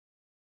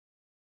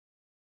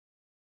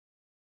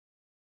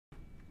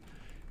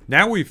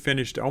Now we've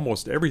finished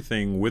almost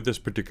everything with this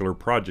particular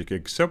project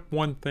except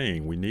one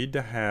thing. We need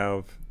to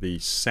have the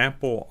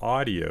sample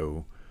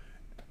audio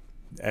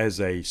as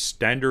a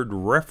standard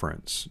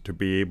reference to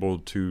be able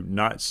to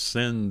not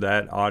send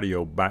that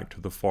audio back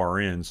to the far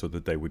end so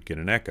that they would get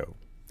an echo.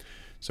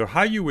 So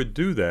how you would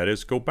do that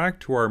is go back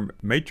to our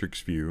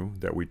matrix view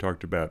that we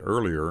talked about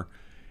earlier,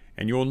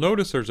 and you'll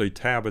notice there's a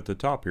tab at the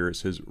top here. It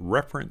says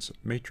Reference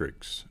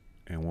Matrix.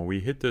 And when we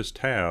hit this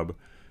tab,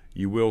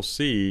 you will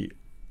see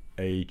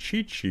a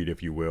cheat sheet,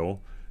 if you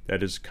will,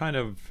 that is kind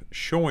of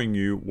showing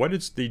you what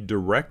is the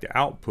direct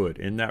output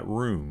in that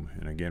room.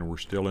 And again, we're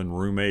still in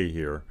room A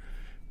here.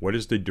 What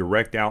is the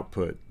direct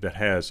output that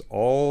has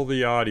all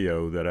the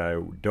audio that I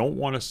don't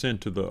want to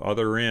send to the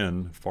other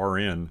end, far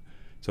end,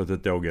 so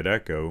that they'll get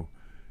echo,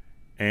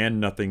 and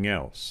nothing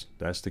else.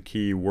 That's the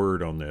key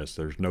word on this.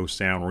 There's no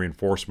sound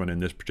reinforcement in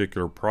this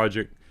particular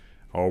project.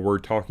 All we're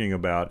talking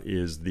about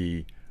is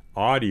the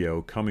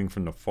audio coming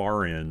from the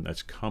far end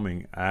that's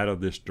coming out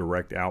of this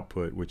direct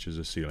output, which is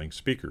the ceiling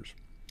speakers.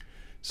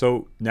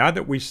 So now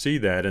that we see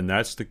that, and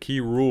that's the key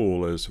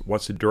rule, is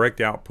what's the direct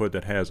output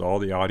that has all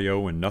the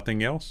audio and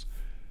nothing else?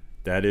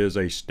 That is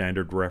a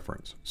standard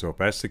reference. So if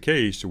that's the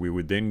case, we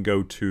would then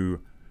go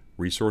to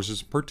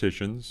Resources and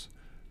Partitions,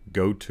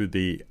 go to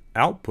the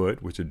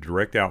output, which is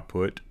direct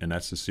output, and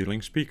that's the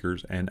ceiling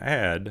speakers, and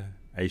add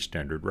a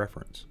standard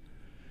reference.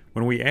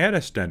 When we add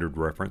a standard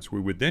reference, we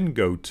would then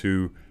go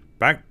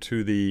back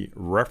to the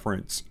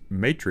reference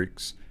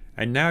matrix,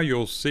 and now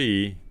you'll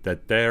see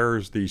that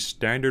there's the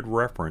standard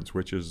reference,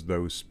 which is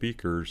those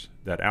speakers,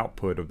 that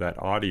output of that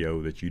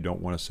audio that you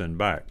don't want to send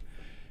back.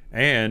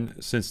 And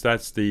since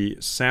that's the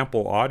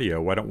sample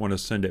audio, I don't want to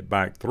send it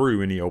back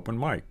through any open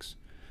mics.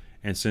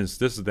 And since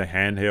this is the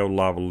handheld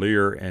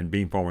lavalier and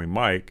beamforming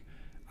mic,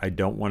 I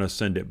don't want to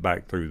send it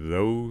back through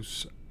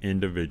those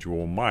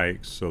individual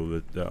mics so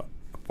that the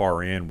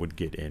far end would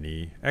get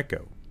any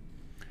echo.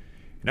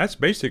 And that's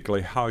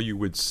basically how you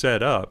would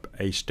set up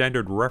a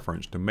standard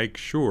reference to make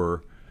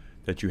sure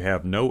that you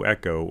have no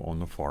echo on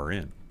the far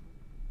end.